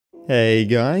Hey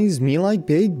guys,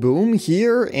 MeLikeBigBoom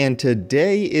here, and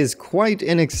today is quite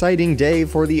an exciting day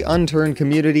for the Unturned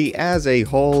community as a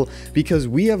whole, because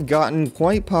we have gotten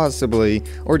quite possibly,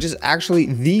 or just actually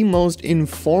the most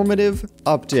informative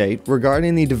update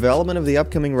regarding the development of the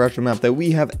upcoming Russia map that we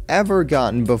have ever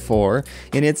gotten before,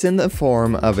 and it's in the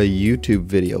form of a YouTube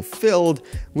video filled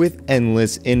with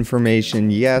endless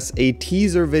information. Yes, a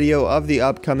teaser video of the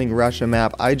upcoming Russia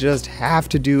map. I just have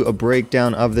to do a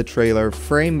breakdown of the trailer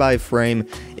frame by frame.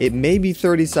 It may be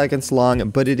 30 seconds long,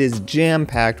 but it is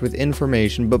jam-packed with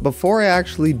information. But before I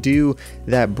actually do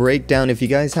that breakdown, if you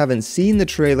guys haven't seen the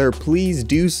trailer, please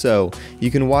do so. You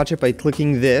can watch it by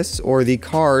clicking this or the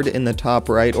card in the top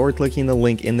right, or clicking the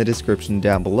link in the description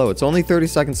down below. It's only 30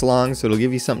 seconds long, so it'll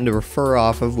give you something to refer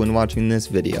off of when watching this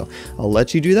video. I'll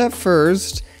let you do that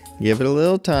first. Give it a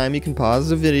little time. You can pause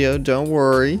the video, don't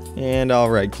worry. And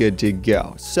alright, good to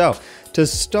go. So, to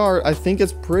start, I think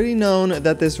it's pretty known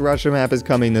that this Russia map is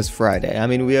coming this Friday. I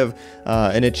mean, we have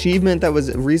an achievement that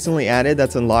was recently added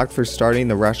that's unlocked for starting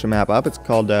the Russia map up. It's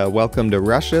called Welcome to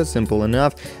Russia, simple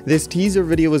enough. This teaser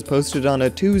video was posted on a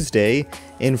Tuesday.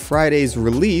 In Friday's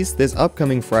release, this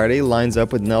upcoming Friday, lines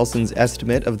up with Nelson's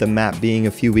estimate of the map being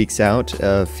a few weeks out,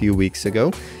 a few weeks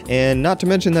ago. And not to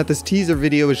mention that this teaser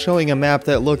video is showing a map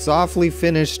that looks awfully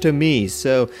finished to me,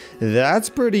 so that's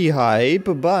pretty hype.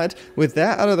 But with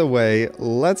that out of the way,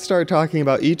 let's start talking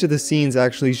about each of the scenes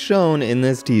actually shown in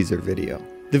this teaser video.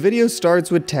 The video starts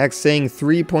with text saying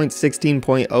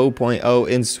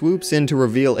 3.16.0.0 and swoops in to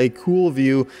reveal a cool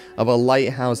view of a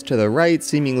lighthouse to the right,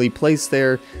 seemingly placed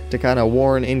there to kind of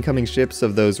warn incoming ships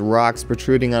of those rocks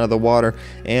protruding out of the water,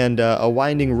 and a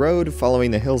winding road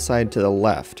following the hillside to the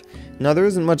left. Now, there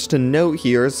isn't much to note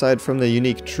here aside from the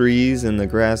unique trees and the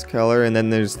grass color, and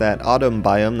then there's that autumn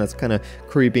biome that's kind of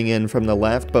creeping in from the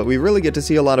left, but we really get to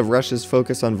see a lot of Russia's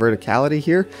focus on verticality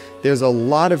here. There's a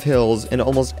lot of hills, and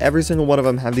almost every single one of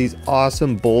them have these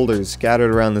awesome boulders scattered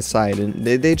around the side, and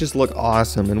they just look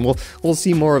awesome, and we'll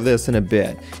see more of this in a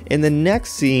bit. In the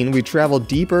next scene, we travel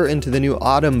deeper into the new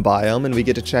autumn biome, and we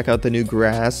get to check out the new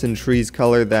grass and trees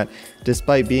color that,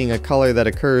 despite being a color that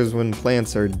occurs when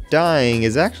plants are dying,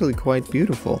 is actually quite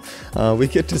beautiful. We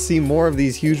get to see more of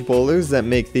these huge boulders that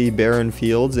make the barren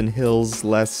fields and hills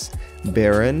less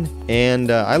barren, and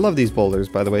I love these boulders,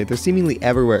 by the way. They're seemingly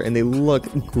everywhere and they look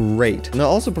great, and they'll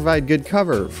also provide good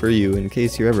cover for you in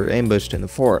case you're ever ambushed in the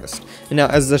forest. And now,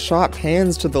 as the shot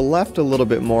pans to the left a little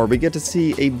bit more, we get to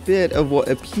see a bit of what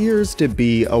appears to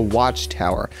be a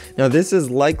watchtower. Now, this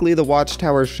is likely the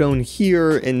watchtower shown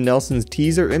here in Nelson's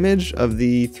teaser image of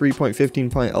the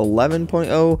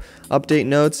 3.15.11.0 update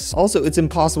notes. Also, it's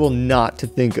impossible not to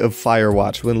think of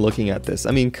Firewatch when looking at this.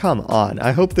 I mean, come on.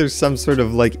 I hope there's some sort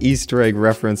of like Easter egg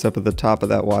reference up at the top of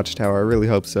that watchtower. I really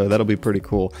hope so. That'll be pretty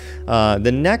cool.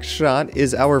 The next shot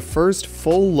is our first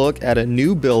full look at a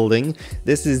new building.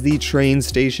 This is the train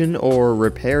station or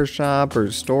repair shop or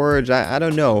storage. I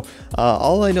don't know.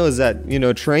 All I know is that, you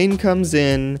know, train comes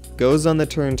in, goes on the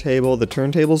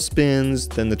turntable spins,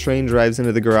 then the train drives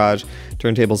into the garage,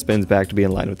 turntable spins back to be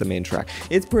in line with the main track.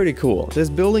 It's pretty cool. This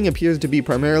building appears to be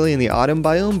primarily in the autumn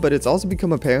biome, but it's also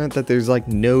become apparent that there's like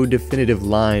no definitive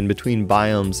line between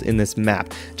biomes in this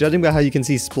map, judging by how you can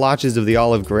see splotches of the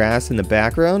olive grass in the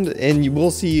background, and you will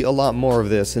see a lot more of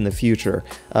this in the future.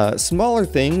 Smaller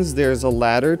things, there's a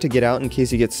ladder to get out in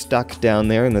case you get stuck down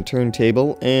there in the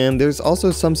turntable, and there's also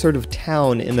some sort of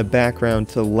town in the background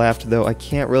to the left, though I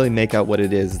can't really make out what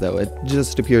it is, though. It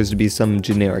just appears to be some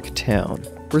generic town.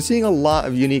 We're seeing a lot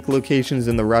of unique locations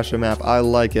in the Russia map. I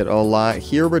like it a lot.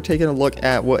 Here we're taking a look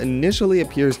at what initially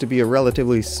appears to be a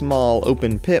relatively small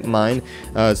open pit mine,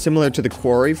 similar to the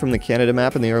quarry from the Canada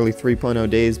map in the early 3.0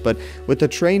 days, but with the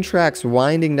train tracks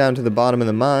winding down to the bottom of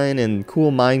the mine and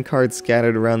cool mine carts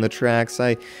scattered around the tracks.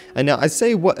 I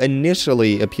say what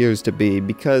initially appears to be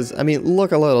because, I mean,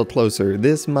 look a little closer.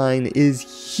 This mine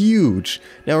is huge.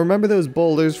 Now, remember those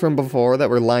boulders from before that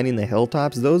were lining the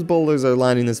hilltops? Those boulders are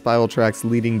lining the spiral tracks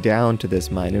leading down to this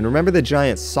mine. And remember the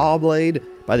giant saw blade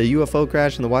by the UFO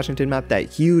crash in the Washington map, that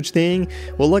huge thing?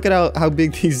 Well, look at how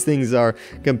big these things are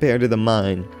compared to the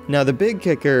mine. Now, the big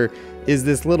kicker is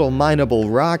this little mineable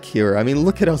rock here. I mean,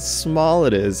 look at how small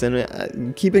it is,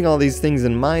 and keeping all these things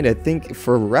in mind, I think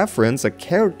for reference, a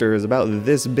character is about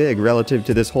this big relative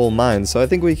to this whole mine, so I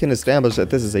think we can establish that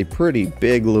this is a pretty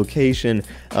big location.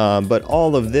 But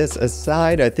all of this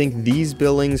aside, I think these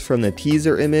buildings from the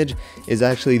teaser image is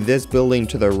actually this building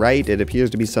to the right. It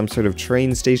appears to be some sort of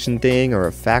train station thing or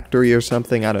a factory or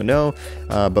something, I don't know.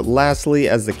 But lastly,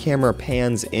 as the camera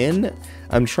pans in,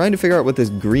 I'm trying to figure out what this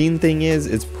green thing is.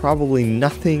 It's probably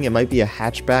nothing. It might be a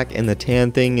hatchback, and the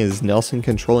tan thing is Nelson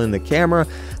controlling the camera,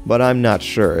 but I'm not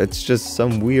sure. It's just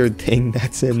some weird thing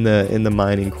that's in the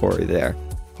mining quarry there.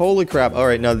 Holy crap. All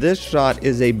right, now this shot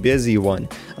is a busy one.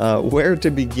 Where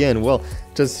to begin? Well,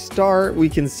 to start, we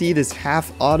can see this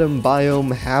half autumn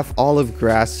biome, half olive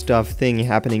grass stuff thing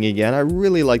happening again. I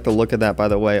really like the look of that, by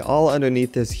the way, all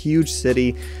underneath this huge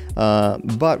city.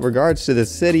 But regards to the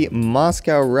city,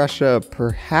 Moscow, Russia,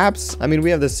 perhaps. I mean, we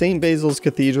have the St. Basil's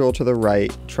Cathedral to the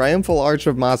right, Triumphal Arch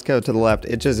of Moscow to the left.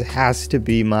 It just has to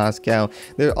be Moscow.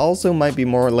 There also might be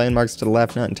more landmarks to the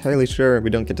left, not entirely sure. We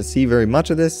don't get to see very much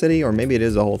of this city, or maybe it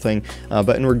is a whole thing.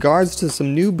 But in regards to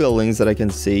some new buildings that I can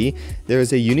see, there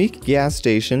is a unique gas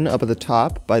station up at the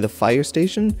top by the fire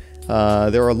station.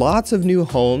 There are lots of new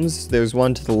homes. There's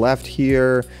one to the left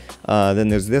here, then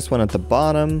there's this one at the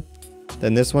bottom,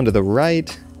 then this one to the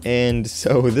right, and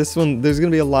so this one, there's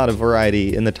going to be a lot of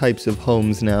variety in the types of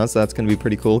homes now, so that's going to be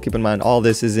pretty cool. Keep in mind, all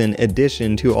this is in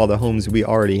addition to all the homes we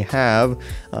already have.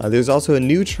 There's also a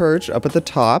new church up at the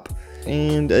top,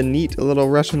 and a neat little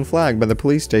Russian flag by the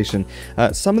police station.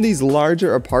 Some of these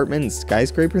larger apartment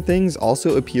skyscraper things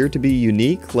also appear to be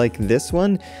unique, like this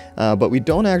one, but we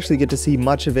don't actually get to see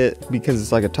much of it because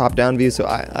it's like a top-down view, so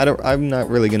I'm not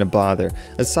really going to bother.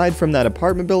 Aside from that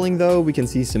apartment building, though, we can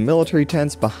see some military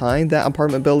tents behind that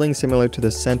apartment building, similar to the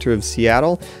center of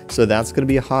Seattle, so that's going to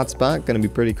be a hot spot, going to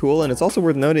be pretty cool. And it's also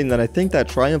worth noting that I think that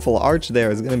Triumphal Arch there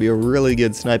is going to be a really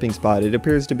good sniping spot. It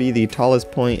appears to be the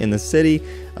tallest point in the city,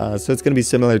 so it's going to be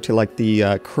similar to like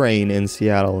the crane in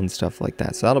Seattle and stuff like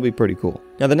that. So that'll be pretty cool.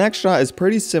 Now the next shot is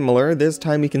pretty similar. This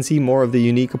time we can see more of the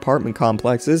unique apartment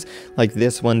complexes, like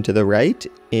this one to the right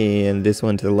and this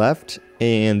one to the left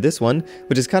and this one,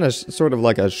 which is kind of sort of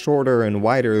like a shorter and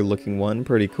wider looking one.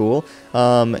 Pretty cool.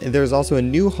 There's also a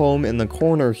new home in the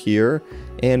corner here,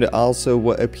 and also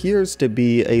what appears to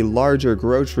be a larger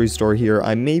grocery store here.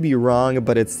 I may be wrong,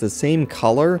 but it's the same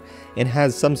color and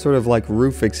has some sort of like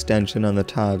roof extension on the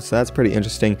top, so that's pretty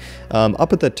interesting.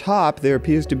 Up at the top there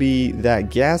appears to be that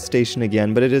gas station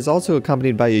again, but it is also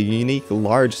accompanied by a unique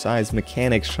large size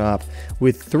mechanic shop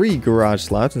with 3 garage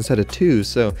slots instead of 2,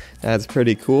 so that's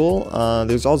pretty cool.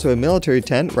 There's also a military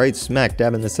tent right smack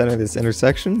dab in the center of this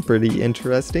intersection, pretty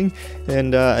interesting,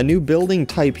 and a new building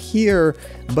type here,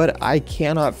 but I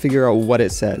cannot figure out what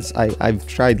it says. I've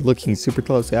tried looking super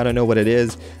closely. I don't know what it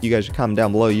is. You guys should comment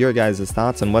down below your guys'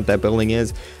 thoughts on what that building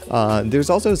is. There's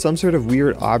also some sort of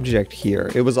weird object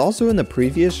here. It was also in the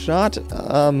previous shot.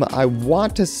 I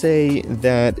want to say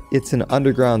that it's an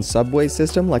underground subway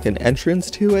system, like an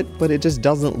entrance to it, but it just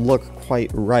doesn't look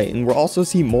quite right. And we'll also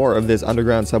see more of this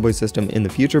underground subway system in the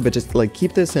future, but just like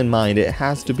keep this in mind. It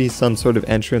has to be some sort of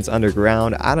entrance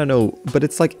underground. I don't know, but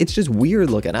it's like, it's just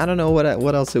weird looking. I don't know what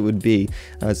else it would be.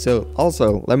 So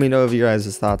also let me know of your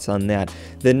guys' thoughts on that.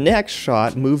 The next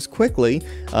shot moves quickly,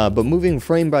 but moving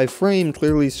frame by frame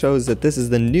clearly shows that this is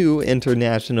the new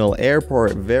international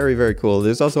airport. Very, very cool.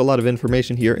 There's also a lot of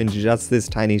information here in just this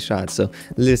tiny shot, so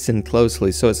listen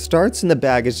closely. So it starts in the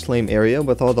baggage claim area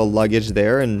with all the luggage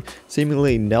there, and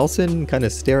seemingly Nelson kind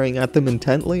of staring at them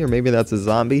intently, or maybe that's a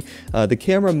zombie. The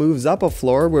camera moves up a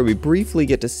floor where we briefly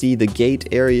get to see the gate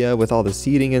area with all the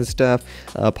seating and stuff,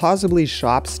 possibly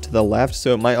shops to the left,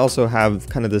 so it might also have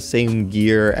kind of the same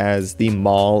gear as the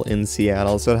mall in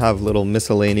Seattle, so it'll have little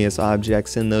miscellaneous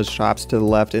objects in those shops to the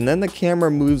left. And then the camera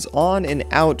moves on and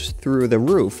out through the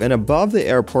roof, and above the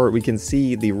airport we can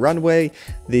see the runway,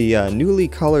 the newly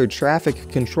colored traffic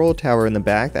control tower in the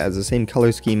back that has the same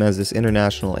color scheme as this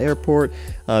international airport.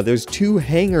 There's 2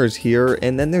 hangars here,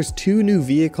 and then there's 2 new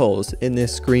vehicles in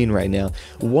this screen right now.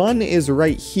 One is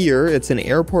right here. It's an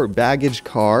airport baggage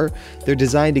car. They're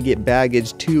designed to get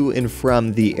baggage to and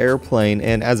from the airplane,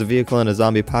 and as a vehicle in a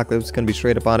zombie apocalypse is going to be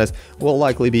straight up on us, will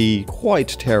likely be quite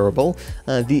terrible.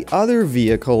 The other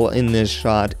vehicle in this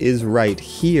shot is right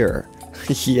here.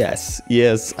 Yes,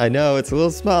 I know it's a little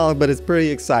small, but it's pretty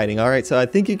exciting. Alright, so I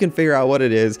think you can figure out what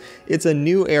it is. It's a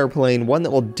new airplane, one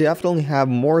that will definitely have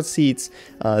more seats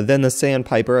than the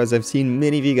Sandpiper, as I've seen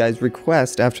many of you guys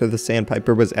request after the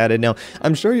Sandpiper was added. Now,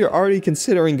 I'm sure you're already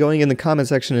considering going in the comment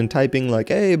section and typing like,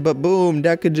 hey, but boom,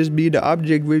 that could just be the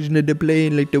object version of the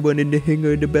plane, like the one in the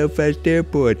hangar at the Belfast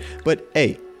airport. But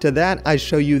hey, to that I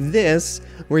show you this,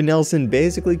 where Nelson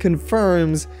basically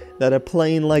confirms that a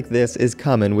plane like this is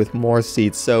coming with more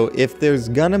seats. So if there's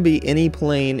gonna be any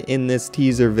plane in this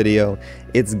teaser video,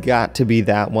 it's got to be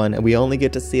that one. We only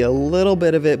get to see a little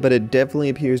bit of it, but it definitely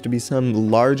appears to be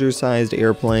some larger sized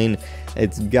airplane.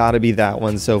 It's gotta be that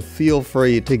one, so feel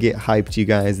free to get hyped, you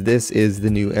guys. This is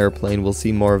the new airplane. We'll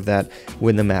see more of that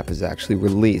when the map is actually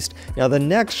released. Now the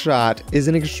next shot is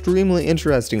an extremely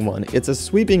interesting one. It's a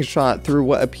sweeping shot through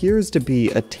what appears to be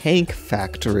a tank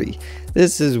factory.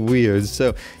 This is weird.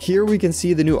 So here we can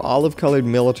see the new olive-colored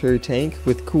military tank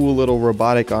with cool little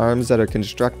robotic arms that are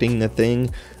constructing the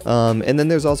thing. And then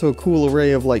there's also a cool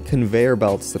array of like conveyor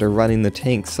belts that are running the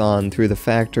tanks on through the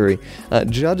factory.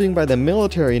 Judging by the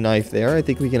military knife there, I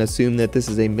think we can assume that this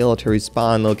is a military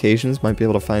spawn location. Might be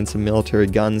able to find some military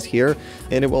guns here.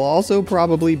 And it will also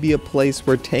probably be a place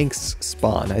where tanks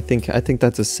spawn. I think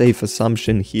that's a safe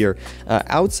assumption here.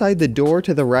 Outside the door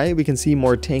to the right, we can see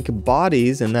more tank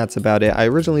bodies, and that's about it. I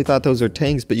originally thought those are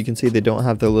tanks, but you can see they don't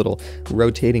have the little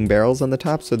rotating barrels on the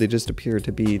top, so they just appear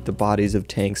to be the bodies of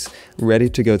tanks ready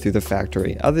to go through the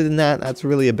factory. Other than that, that's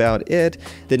really about it.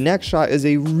 The next shot is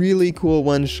a really cool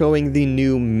one showing the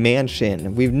new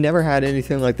mansion. We've never had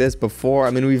anything like this before.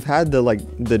 I mean, we've had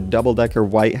the double-decker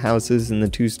white houses and the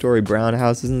two-story brown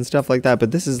houses and stuff like that, but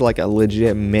this is like a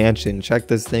legit mansion. Check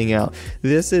this thing out.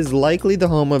 This is likely the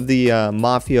home of the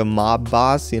mafia mob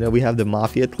boss. You know, we have the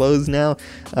mafia clothes now.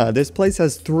 This place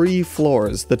has 3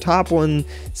 floors. The top one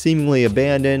seemingly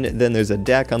abandoned, then there's a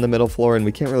deck on the middle floor, and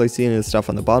we can't really see any of the stuff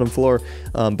on the bottom floor.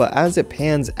 But as it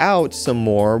pans out some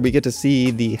more, we get to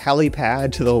see the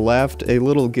helipad to the left, a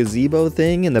little gazebo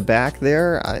thing in the back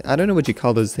there. I don't know what you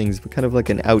call those things, but kind of like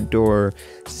an outdoor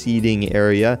seating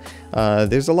area.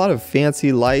 There's a lot of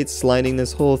fancy lights lining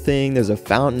this whole thing. There's a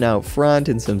fountain out front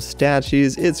and some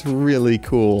statues. It's really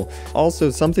cool. Also,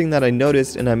 something that I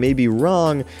noticed, and I may be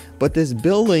wrong, but this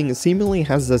building seemingly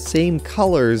has the same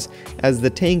colors as the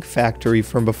tank factory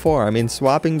from before. I mean,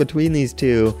 swapping between these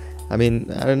two, I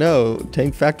mean, I don't know,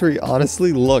 Tank Factory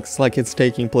honestly looks like it's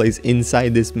taking place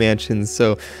inside this mansion,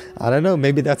 so I don't know,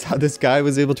 maybe that's how this guy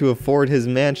was able to afford his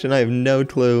mansion. I have no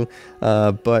clue,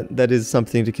 but that is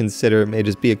something to consider. It may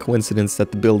just be a coincidence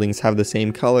that the buildings have the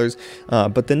same colors.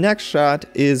 But the next shot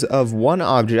is of one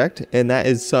object, and that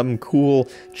is some cool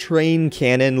train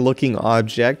cannon looking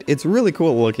object. It's really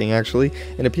cool looking, actually,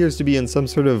 and appears to be in some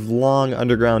sort of long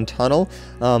underground tunnel.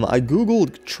 I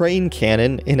googled train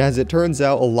cannon, and as it turns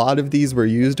out, a lot of these were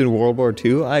used in World War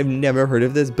II. I've never heard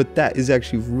of this, but that is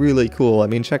actually really cool. I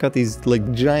mean, check out these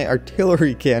like giant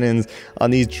artillery cannons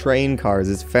on these train cars.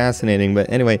 It's fascinating. But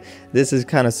anyway, this is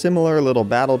kind of similar, little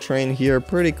battle train here.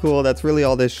 Pretty cool. That's really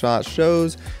all this shot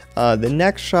shows. The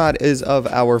next shot is of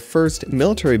our first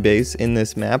military base in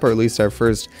this map, or at least our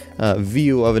first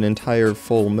view of an entire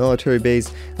full military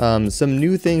base. Some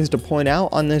new things to point out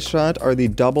on this shot are the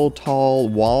double tall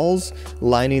walls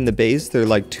lining the base. They're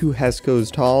like 2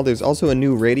 HESCOs tall. There's also a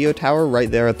new radio tower right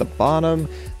there at the bottom.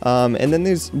 And then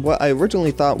there's what I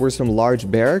originally thought were some large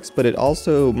barracks, but it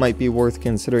also might be worth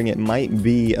considering it might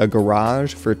be a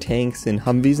garage for tanks and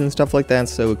Humvees and stuff like that,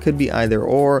 so it could be either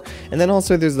or. And then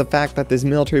also there's the fact that this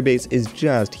military base is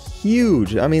just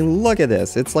huge. I mean, look at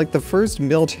this. It's like the first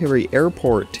military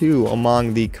airport too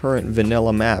among the current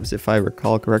vanilla maps, if I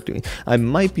recall correctly. I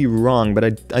might be wrong, but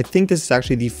I think this is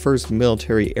actually the first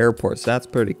military airport, so that's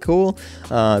pretty cool.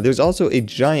 There's also a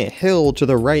giant hill to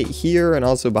the right here, and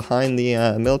also behind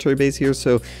the military base here,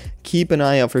 so keep an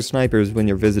eye out for snipers when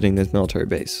you're visiting this military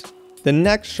base. The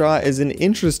next shot is an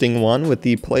interesting one, with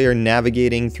the player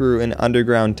navigating through an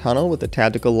underground tunnel with a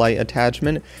tactical light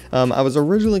attachment. I was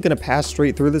originally going to pass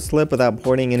straight through this slip without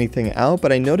pointing anything out,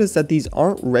 but I noticed that these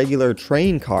aren't regular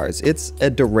train cars. It's a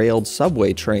derailed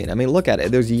subway train. I mean, look at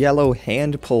it. There's yellow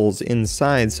hand pulls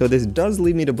inside, so this does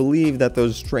lead me to believe that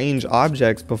those strange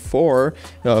objects before,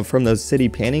 from those city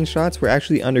panning shots, were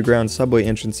actually underground subway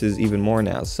entrances even more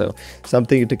now. So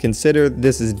something to consider.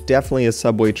 This is definitely a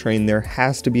subway train. There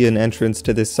has to be an entrance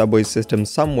to this subway system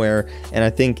somewhere, and I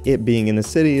think it being in the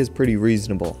city is pretty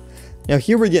reasonable. Now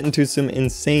here we're getting to some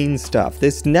insane stuff.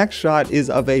 This next shot is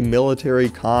of a military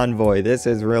convoy. This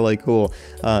is really cool.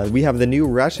 We have the new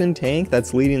Russian tank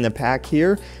that's leading the pack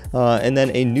here, and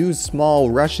then a new small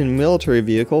Russian military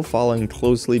vehicle following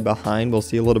closely behind. We'll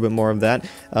see a little bit more of that.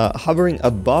 Hovering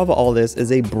above all this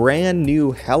is a brand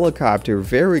new helicopter.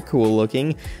 Very cool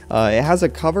looking. It has a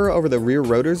cover over the rear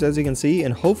rotors, as you can see,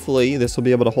 and hopefully this will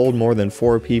be able to hold more than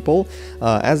 4 people.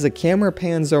 As the camera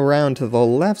pans around to the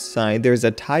left side, there's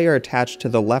a tire attached to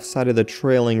the left side of the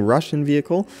trailing Russian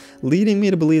vehicle, leading me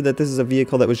to believe that this is a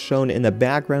vehicle that was shown in the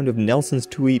background of Nelson's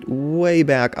tweet way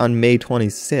back on May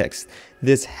 26th.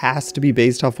 This has to be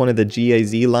based off one of the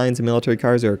GAZ lines of military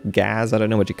cars, or GAZ, I don't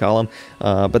know what you call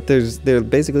them, but they're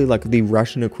basically like the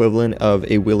Russian equivalent of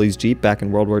a Willys Jeep back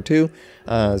in World War II.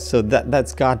 So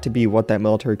that's got to be what that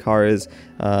military car is.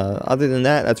 Other than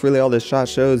that, that's really all this shot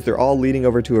shows. They're all leading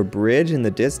over to a bridge in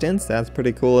the distance. That's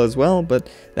pretty cool as well, but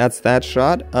that's that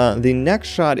shot. The next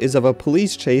shot is of a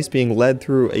police chase being led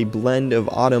through a blend of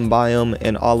autumn biome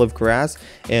and olive grass,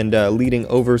 and leading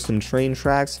over some train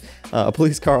tracks. A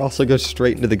police car also goes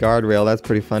straight into the guardrail. That's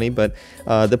pretty funny, but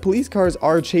the police cars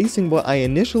are chasing what I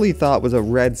initially thought was a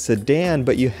red sedan,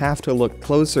 but you have to look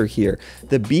closer here.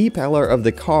 The B pillar of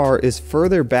the car is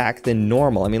further back than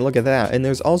normal. I mean, look at that. And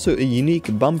there's also a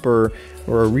unique bumper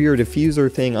or a rear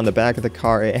diffuser thing on the back of the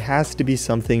car. It has to be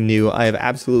something new. I have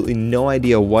absolutely no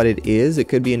idea what it is. It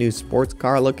could be a new sports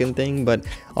car looking thing, but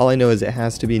all I know is it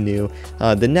has to be new.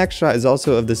 The next shot is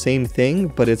also of the same thing,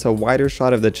 but it's a wider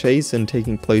shot of the chase and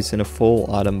taking place in a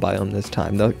full autumn biome this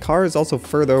time. The car is also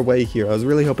further away here. I was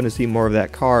really hoping to see more of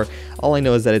that car. All I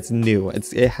know is that it's new.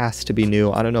 It has to be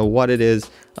new. I don't know what it is,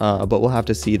 but we'll have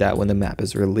to see that when the map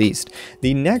is released.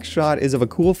 The next shot is of a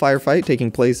cool firefight taking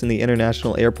place in the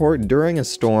international airport during a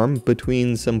storm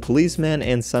between some policemen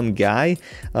and some guy.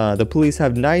 The police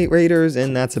have night raiders,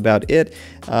 and that's about it.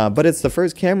 But it's the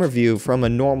first camera view from a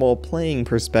normal playing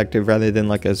perspective rather than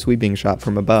like a sweeping shot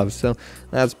from above, so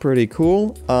that's pretty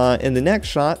cool. In the next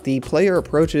shot, the player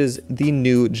approaches the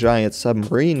new giant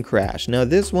submarine crash. Now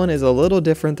this one is a little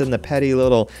different than the petty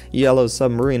little yellow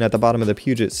submarine at the bottom of the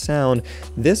Puget Sound.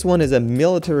 This one is a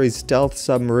military stealth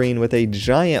submarine with a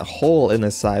giant hole in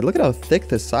the side. Look at how thick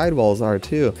the sidewalls are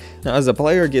too. Now as the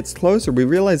player gets closer, we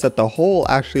realize that the hole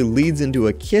actually leads into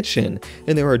a kitchen,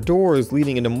 and there are doors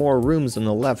leading into more rooms on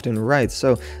the left and right,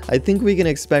 so I think we can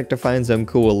expect to find some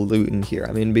cool loot in here.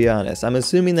 I mean, be honest, I'm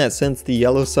assuming that since the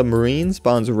yellow submarine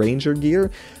spawns ranger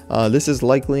gear, this is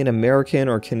likely an American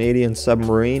or Canadian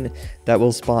submarine that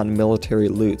will spawn military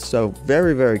loot, so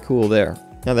very, very cool there.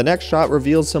 Now the next shot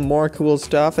reveals some more cool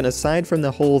stuff, and aside from the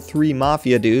whole 3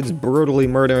 mafia dudes brutally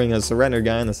murdering a surrender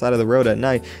guy on the side of the road at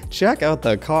night, check out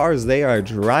the cars they are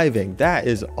driving. That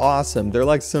is awesome. They're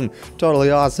like some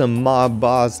totally awesome mob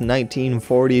boss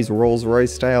 1940s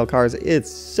Rolls-Royce style cars.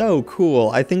 It's so cool.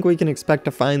 I think we can expect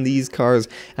to find these cars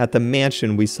at the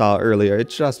mansion we saw earlier. It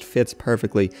just fits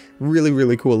perfectly. Really,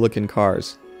 really cool looking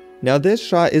cars. Now this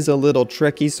shot is a little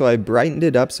tricky, so I brightened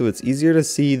it up so it's easier to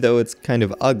see, though it's kind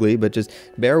of ugly, but just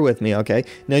bear with me, okay?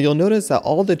 Now you'll notice that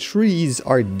all the trees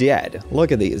are dead.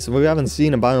 Look at these. We haven't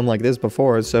seen a biome like this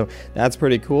before, so that's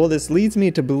pretty cool. This leads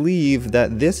me to believe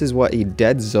that this is what a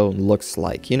dead zone looks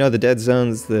like. You know, the dead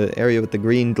zone's the area with the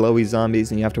green glowy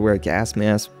zombies and you have to wear a gas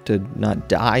mask to not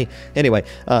die. Anyway,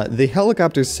 the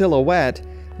helicopter silhouette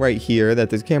right here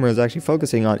that this camera is actually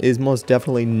focusing on is most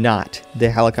definitely not the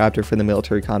helicopter for the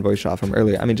military convoy shot from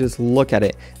earlier. I mean, just look at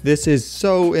it. This is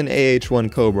so an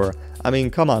AH-1 Cobra. I mean,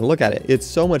 come on, look at it. It's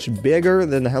so much bigger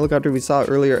than the helicopter we saw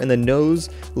earlier, and the nose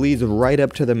leads right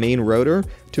up to the main rotor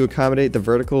to accommodate the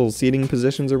vertical seating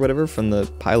positions or whatever from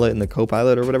the pilot and the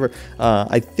co-pilot or whatever.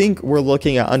 I think we're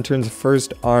looking at Unturned's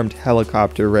first armed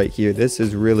helicopter right here. This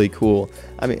is really cool.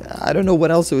 I mean, I don't know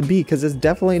what else it would be, because it's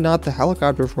definitely not the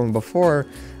helicopter from before.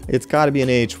 It's got to be an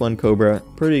AH-1 Cobra.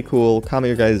 Pretty cool. Comment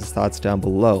your guys' thoughts down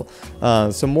below.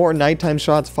 Some more nighttime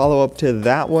shots follow up to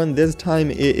that one. This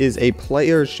time it is a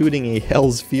player shooting a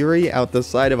Hell's Fury out the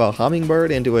side of a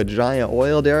hummingbird into a giant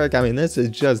oil derrick. I mean, this is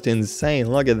just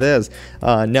insane. Look at this.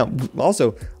 Now,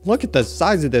 also, look at the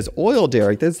size of this oil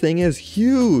derrick. This thing is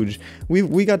huge.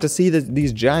 We got to see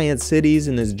these giant cities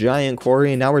and this giant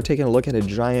quarry, and now we're taking a look at a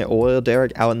giant oil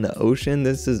derrick out in the ocean.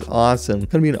 This is awesome.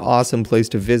 Gonna be an awesome place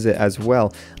to visit as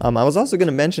well. I was also going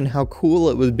to mention how cool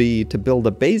it would be to build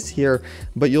a base here,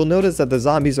 but you'll notice that the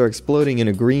zombies are exploding in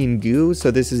a green goo,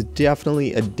 so this is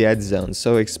definitely a dead zone.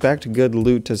 So expect good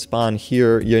loot to spawn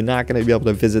here. You're not going to be able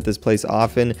to visit this place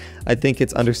often. I think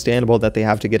it's understandable that they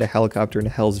have to get a helicopter and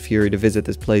a Hell's Fury to visit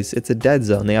this place. It's a dead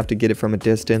zone. They have to get it from a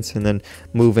distance and then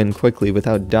move in quickly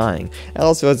without dying.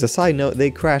 Also, as a side note,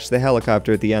 they crashed the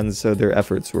helicopter at the end, so their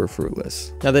efforts were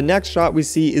fruitless. Now the next shot we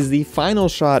see is the final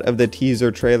shot of the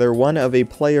teaser trailer, one of a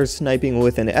player sniping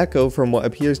with an echo from what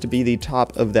appears to be the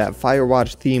top of that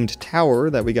Firewatch themed tower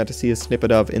that we got to see a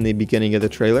snippet of in the beginning of the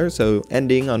trailer, so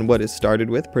ending on what it started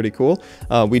with. Pretty cool.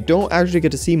 We don't actually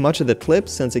get to see much of the clip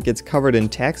since it gets covered in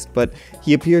text, but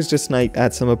he appears to snipe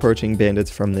at some approaching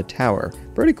bandits from the tower.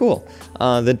 Pretty cool.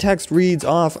 The text reads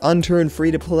off, Unturned free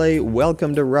to play,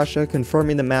 welcome to Russia,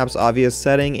 confirming the map's obvious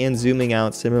setting and zooming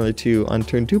out similar to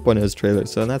Unturned 2.0's trailer.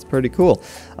 So that's pretty cool.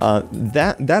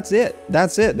 That's it.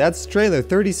 That's the trailer,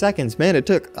 30 seconds. Man,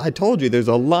 I told you there's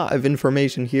a lot of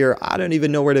information here. I don't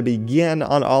even know where to begin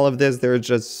on all of this. There's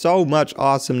just so much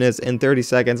awesomeness in 30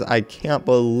 seconds. I can't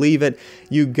believe it.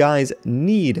 You guys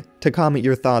need to comment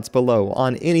your thoughts below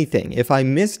on anything. If I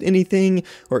missed anything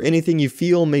or anything you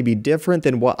feel may be different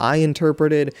than what I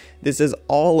interpreted, this is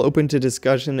all open to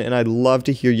discussion and I'd love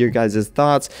to hear your guys'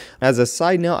 thoughts. As a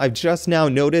side note, I've just now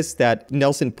noticed that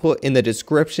Nelson put in the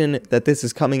description that this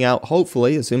is coming out,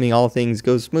 hopefully, assuming all things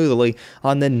go smoothly,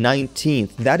 on the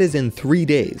 19th. That is in 3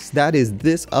 days. That is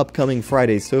this upcoming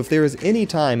Friday. So if there is any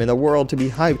time in the world to be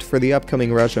hyped for the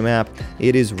upcoming Russia map,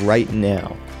 it is right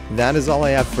now. That is all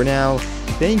I have for now.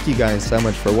 Thank you guys so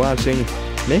much for watching.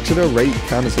 Make sure to rate,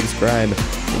 comment, subscribe,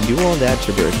 and do all that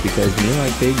gibberish because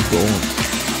MeLikeBigBoom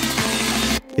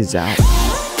is out.